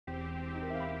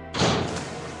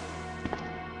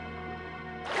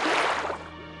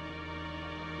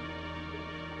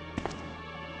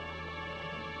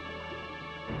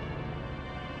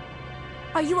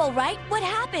Are you alright? What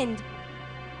happened?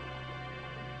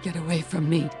 Get away from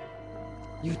me.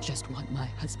 You just want my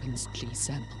husband's G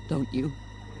sample, don't you?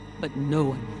 But no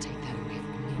one will take that away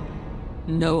from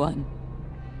me. No one.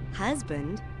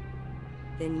 Husband?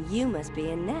 Then you must be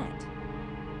Annette.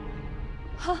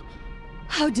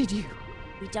 How did you?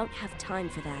 We don't have time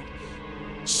for that.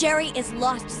 Sherry is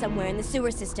lost somewhere in the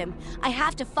sewer system. I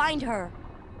have to find her.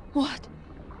 What?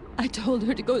 I told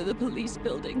her to go to the police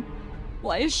building.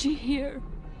 Why is she here?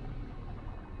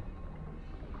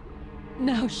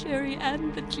 Now Sherry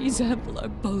and the G sample are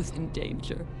both in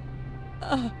danger.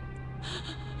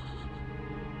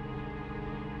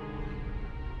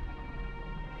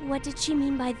 What did she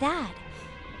mean by that?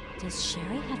 Does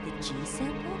Sherry have the G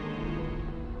sample?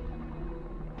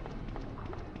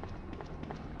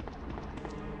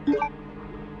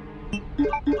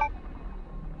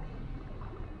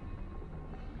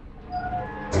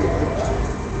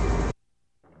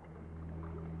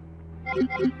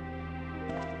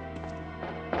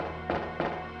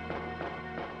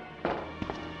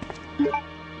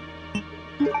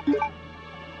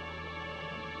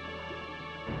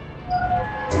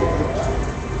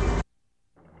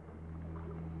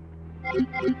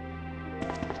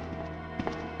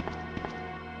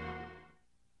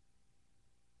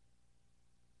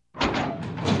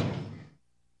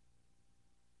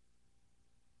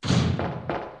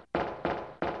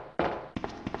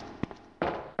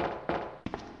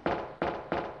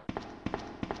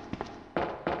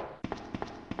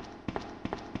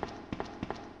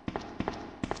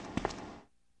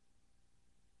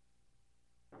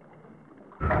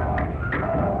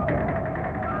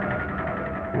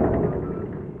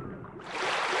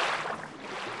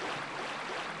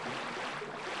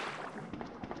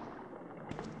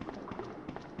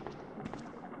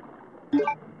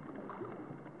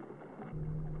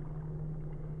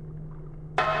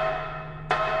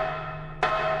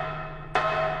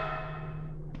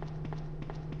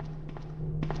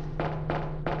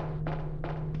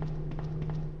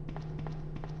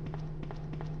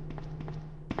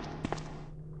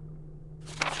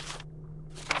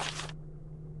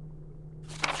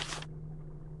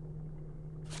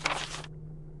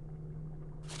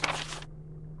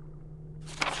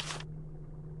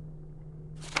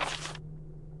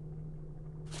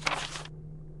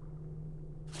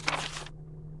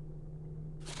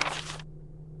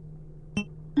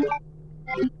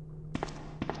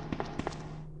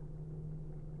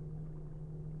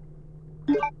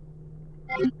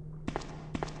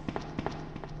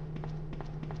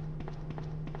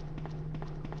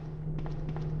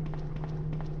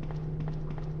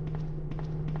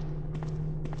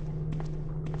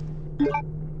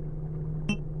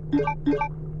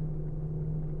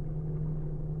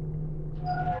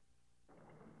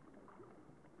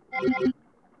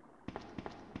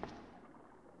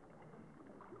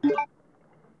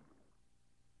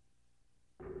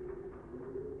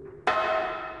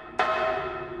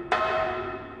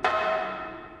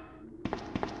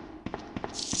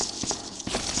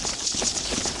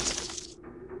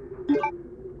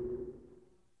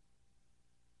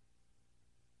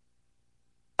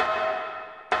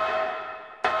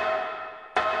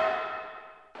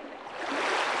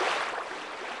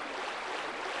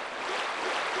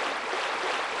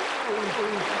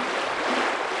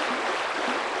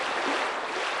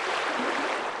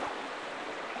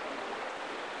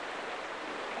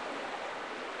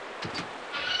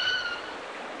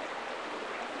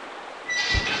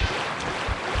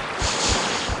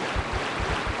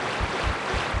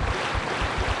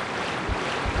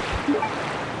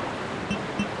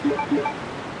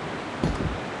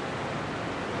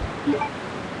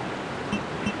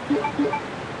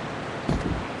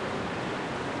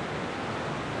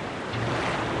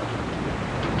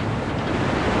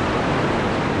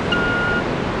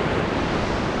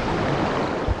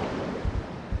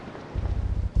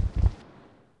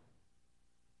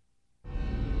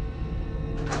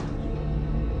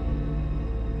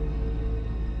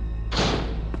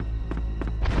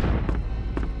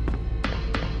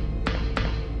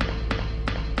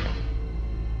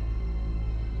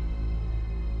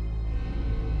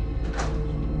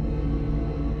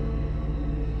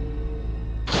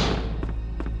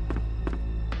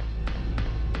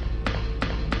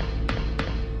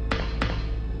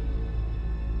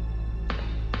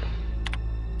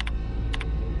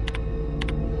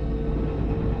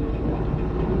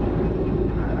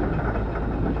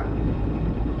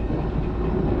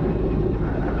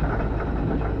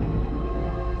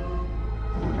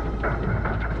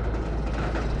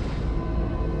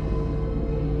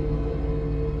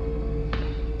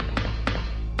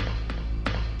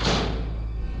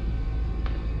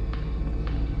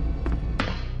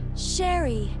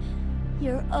 Sherry,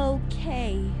 you're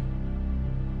okay.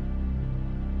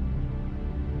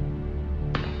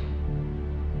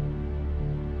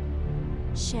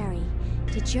 Sherry,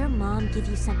 did your mom give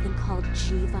you something called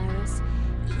G-Virus?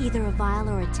 Either a vial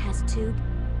or a test tube?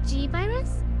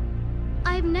 G-Virus?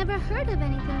 I've never heard of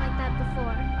anything like that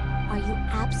before. Are you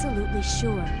absolutely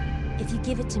sure? If you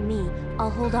give it to me, I'll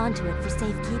hold on to it for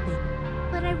safekeeping.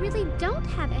 But I really don't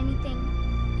have anything.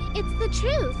 It's the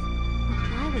truth.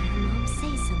 Why would her mom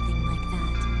say something like that?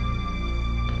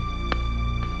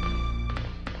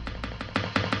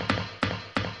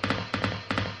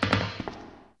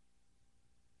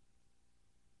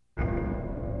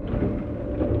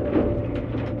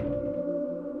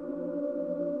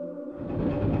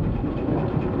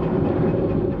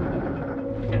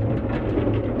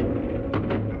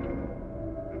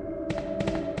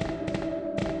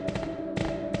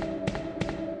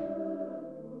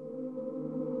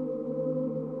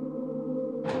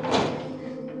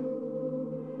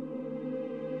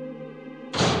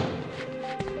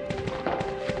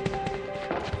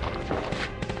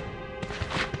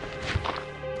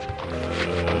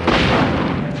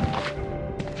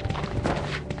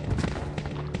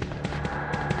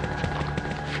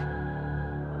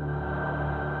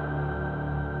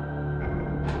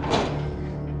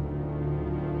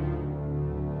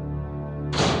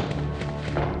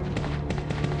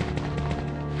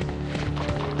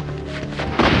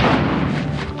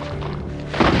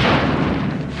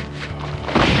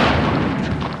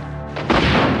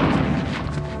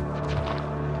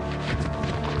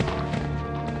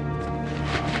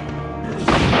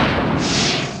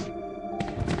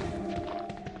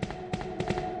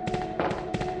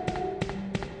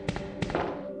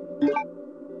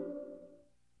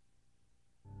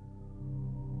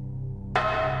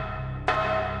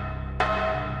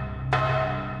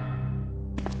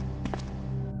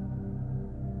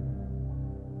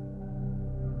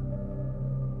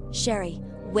 Sherry,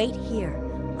 wait here.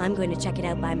 I'm going to check it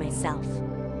out by myself.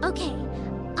 Okay,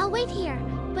 I'll wait here,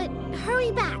 but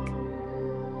hurry back.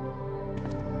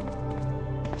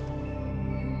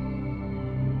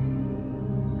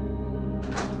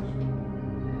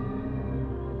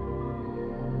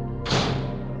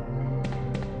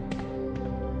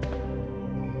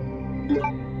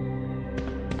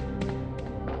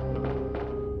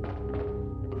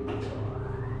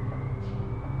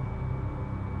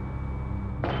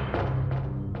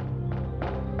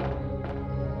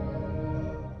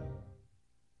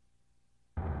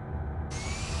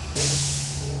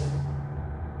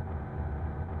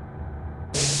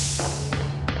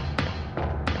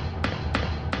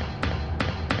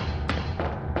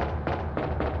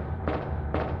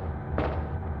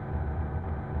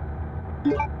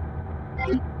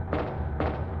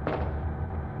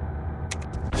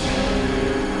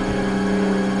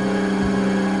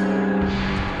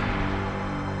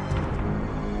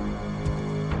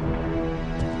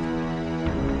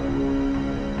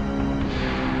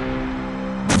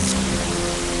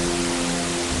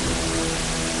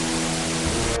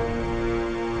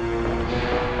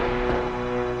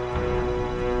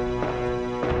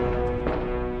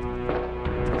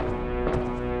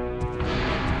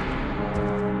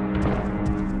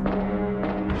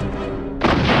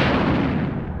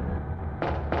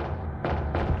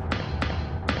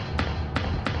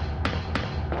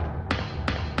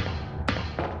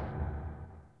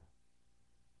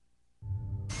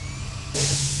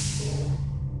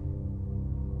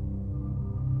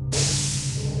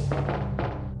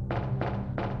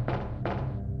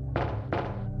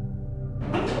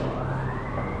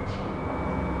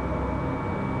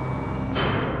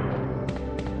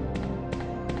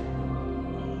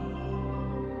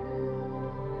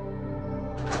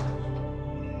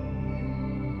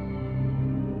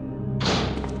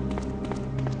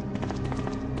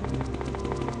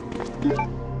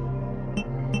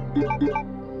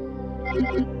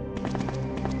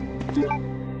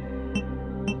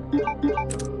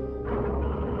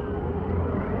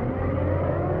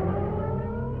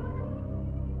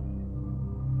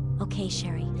 Okay,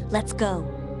 Sherry, let's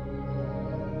go.